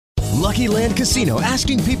Lucky Land Casino,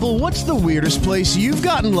 asking people, what's the weirdest place you've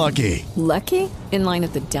gotten lucky? Lucky? In line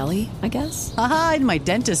at the deli, I guess? Aha, in my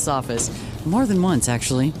dentist's office. More than once,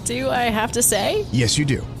 actually. Do I have to say? Yes, you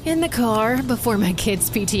do. In the car before my kids'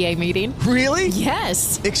 PTA meeting. Really?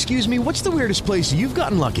 Yes. Excuse me, what's the weirdest place you've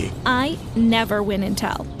gotten lucky? I never win and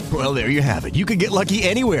tell. Well, there you have it. You can get lucky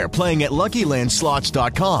anywhere, playing at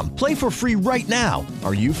LuckyLandSlots.com. Play for free right now.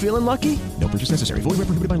 Are you feeling lucky? No purchase necessary. Void where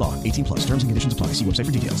prohibited by law. 18 plus. Terms and conditions apply. See website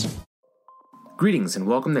for details. Greetings and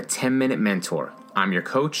welcome to 10-Minute Mentor. I'm your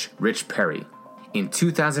coach, Rich Perry. In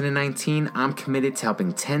 2019, I'm committed to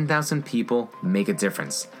helping 10,000 people make a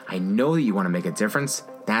difference. I know that you want to make a difference.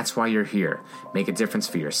 That's why you're here. Make a difference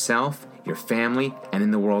for yourself, your family, and in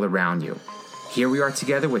the world around you. Here we are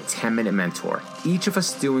together with 10-Minute Mentor, each of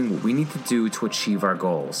us doing what we need to do to achieve our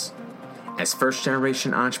goals. As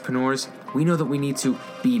first-generation entrepreneurs, we know that we need to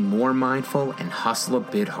be more mindful and hustle a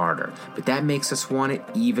bit harder, but that makes us want it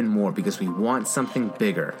even more because we want something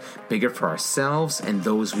bigger for ourselves and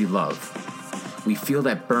those we love. We feel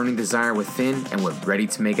that burning desire within and we're ready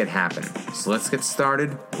to make it happen. So let's get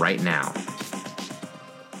started right now.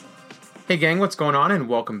 Hey gang, what's going on? And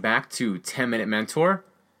welcome back to 10-Minute Mentor.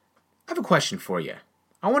 I have a question for you.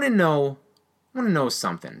 I want to know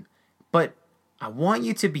something, but I want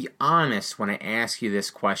you to be honest when I ask you this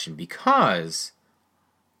question because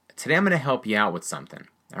today I'm going to help you out with something,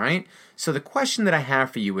 all right? So the question that I have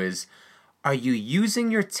for you is, are you using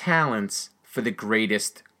your talents for the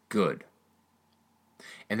greatest good?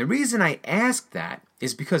 And the reason I ask that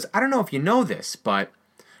is because I don't know if you know this, but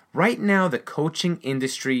right now the coaching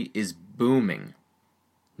industry is booming.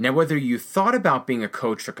 Now, whether you thought about being a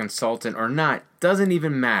coach or consultant or not doesn't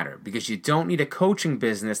even matter because you don't need a coaching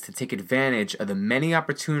business to take advantage of the many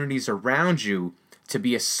opportunities around you to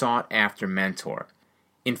be a sought-after mentor.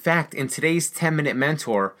 In fact, in today's 10-Minute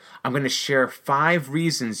Mentor, I'm going to share 5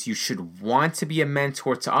 reasons you should want to be a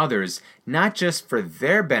mentor to others, not just for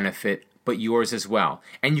their benefit, but yours as well.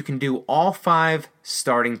 And you can do all 5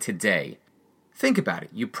 starting today. Think about it.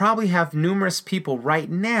 You probably have numerous people right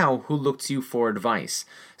now who look to you for advice.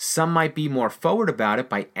 Some might be more forward about it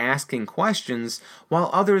by asking questions, while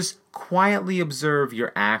others quietly observe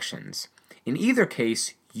your actions. In either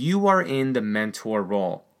case, you are in the mentor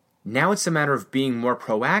role. Now it's a matter of being more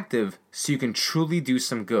proactive so you can truly do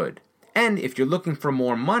some good. And if you're looking for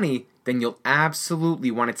more money, then you'll absolutely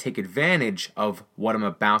want to take advantage of what I'm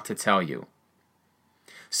about to tell you.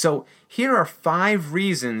 So here are 5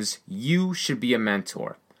 reasons you should be a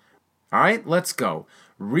mentor. All right, let's go.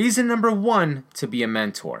 Reason number 1 to be a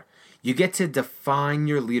mentor. You get to define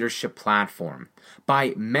your leadership platform.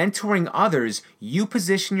 By mentoring others, you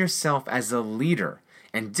position yourself as a leader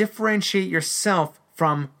and differentiate yourself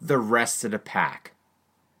from the rest of the pack.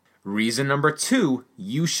 Reason number 2,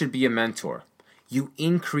 you should be a mentor. You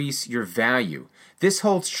increase your value. This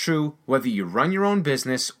holds true whether you run your own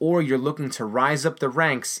business or you're looking to rise up the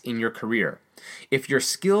ranks in your career. If your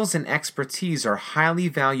skills and expertise are highly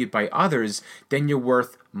valued by others, then you're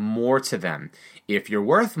worth more to them. If you're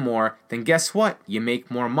worth more, then guess what? You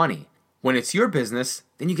make more money. When it's your business,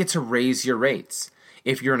 then you get to raise your rates.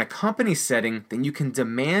 If you're in a company setting, then you can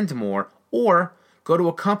demand more or go to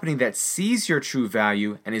a company that sees your true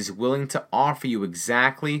value and is willing to offer you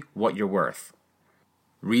exactly what you're worth.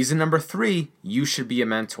 Reason number 3, you should be a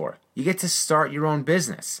mentor. You get to start your own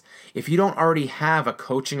business. If you don't already have a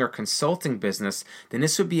coaching or consulting business, then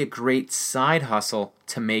this would be a great side hustle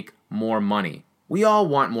to make more money. We all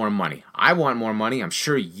want more money. I want more money. I'm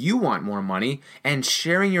sure you want more money. And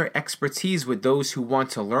sharing your expertise with those who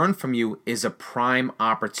want to learn from you is a prime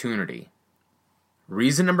opportunity.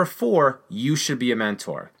 Reason number 4, you should be a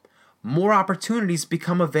mentor. More opportunities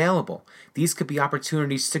become available. These could be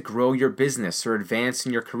opportunities to grow your business or advance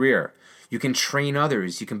in your career. You can train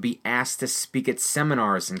others. You can be asked to speak at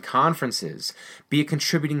seminars and conferences. Be a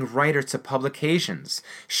contributing writer to publications.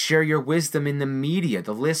 Share your wisdom in the media.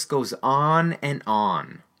 The list goes on and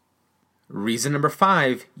on. Reason number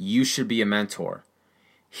 5, you should be a mentor.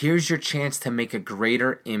 Here's your chance to make a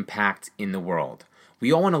greater impact in the world.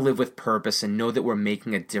 We all want to live with purpose and know that we're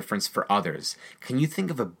making a difference for others. Can you think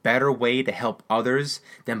of a better way to help others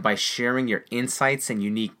than by sharing your insights and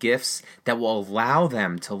unique gifts that will allow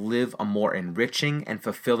them to live a more enriching and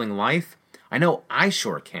fulfilling life? I know I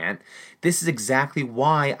sure can't. This is exactly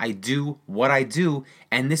why I do what I do,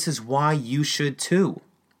 and this is why you should too.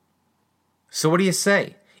 So what do you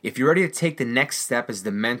say? If you're ready to take the next step as the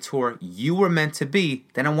mentor you were meant to be,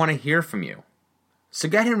 then I want to hear from you. So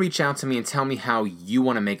go ahead and reach out to me and tell me how you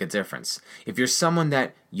want to make a difference. If you're someone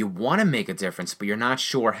that you want to make a difference but you're not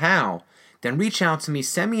sure how, then reach out to me,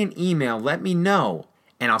 send me an email, let me know,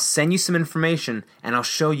 and I'll send you some information, and I'll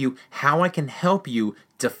show you how I can help you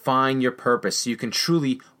define your purpose so you can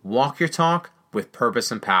truly walk your talk with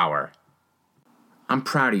purpose and power. I'm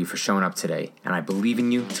proud of you for showing up today, and I believe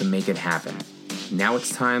in you to make it happen. Now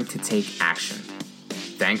it's time to take action.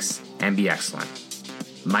 Thanks, and be excellent.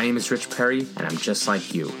 My name is Rich Perry, and I'm just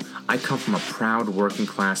like you. I come from a proud working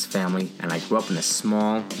class family, and I grew up in a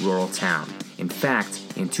small rural town. In fact,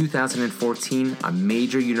 in 2014, a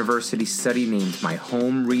major university study named my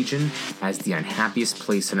home region as the unhappiest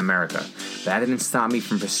place in America. That didn't stop me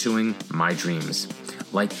from pursuing my dreams.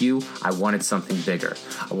 Like you, I wanted something bigger.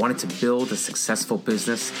 I wanted to build a successful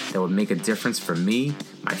business that would make a difference for me,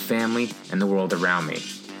 my family, and the world around me.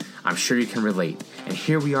 I'm sure you can relate, and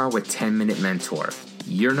here we are with 10-Minute Mentor.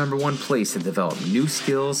 Your number one place to develop new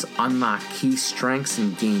skills, unlock key strengths,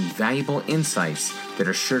 and gain valuable insights that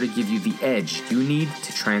are sure to give you the edge you need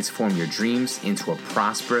to transform your dreams into a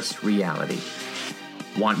prosperous reality.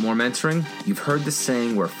 Want more mentoring? You've heard the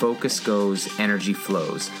saying, where focus goes, energy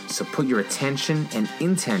flows. So put your attention and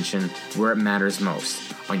intention where it matters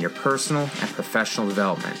most, on your personal and professional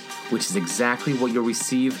development, which is exactly what you'll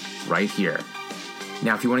receive right here.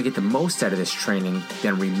 Now, if you want to get the most out of this training,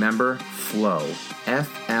 then remember FLOW.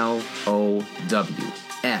 F-L-O-W.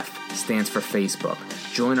 F stands for Facebook.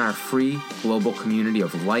 Join our free global community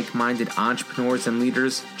of like-minded entrepreneurs and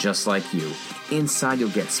leaders just like you. Inside, you'll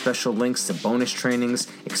get special links to bonus trainings,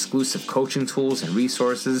 exclusive coaching tools and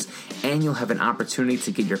resources, and you'll have an opportunity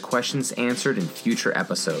to get your questions answered in future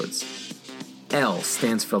episodes. L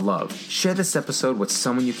stands for love. Share this episode with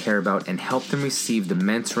someone you care about and help them receive the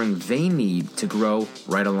mentoring they need to grow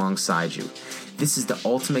right alongside you. This is the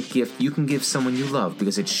ultimate gift you can give someone you love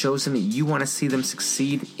because it shows them that you want to see them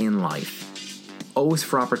succeed in life. O is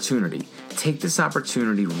for opportunity. Take this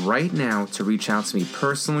opportunity right now to reach out to me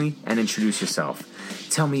personally and introduce yourself.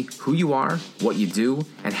 Tell me who you are, what you do,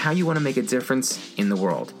 and how you want to make a difference in the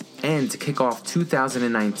world. And to kick off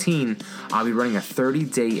 2019, I'll be running a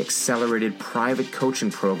 30-day accelerated private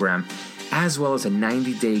coaching program as well as a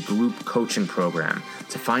 90-day group coaching program.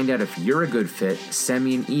 To find out if you're a good fit, send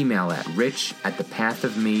me an email at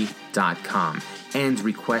rich@thepathofme.com and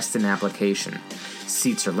request an application.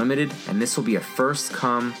 Seats are limited, and this will be a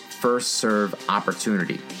first-come, first-serve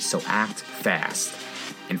opportunity, so act fast.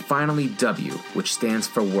 And finally, W, which stands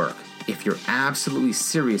for work. If you're absolutely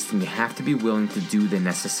serious, then you have to be willing to do the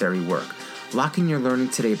necessary work. Lock in your learning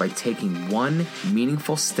today by taking one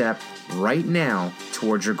meaningful step right now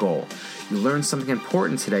towards your goal. You learned something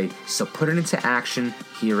important today, so put it into action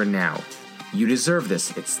here and now. You deserve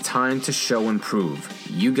this. It's time to show and prove.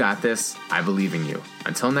 You got this. I believe in you.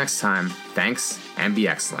 Until next time, thanks and be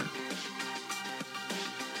excellent.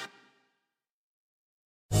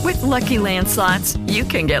 With Lucky Land Slots, you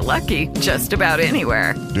can get lucky just about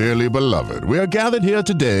anywhere. Dearly beloved, we are gathered here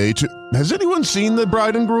today to... Has anyone seen the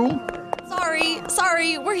bride and groom?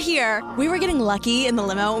 Sorry, we're here. We were getting lucky in the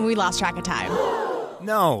limo and we lost track of time.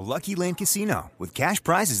 No, Lucky Land Casino, with cash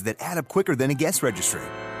prizes that add up quicker than a guest registry.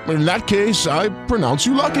 In that case, I pronounce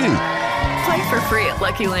you lucky. Play for free at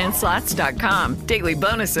LuckyLandSlots.com. Daily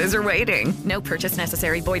bonuses are waiting. No purchase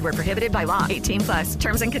necessary. Void where prohibited by law. 18+.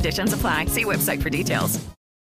 Terms and conditions apply. See website for details.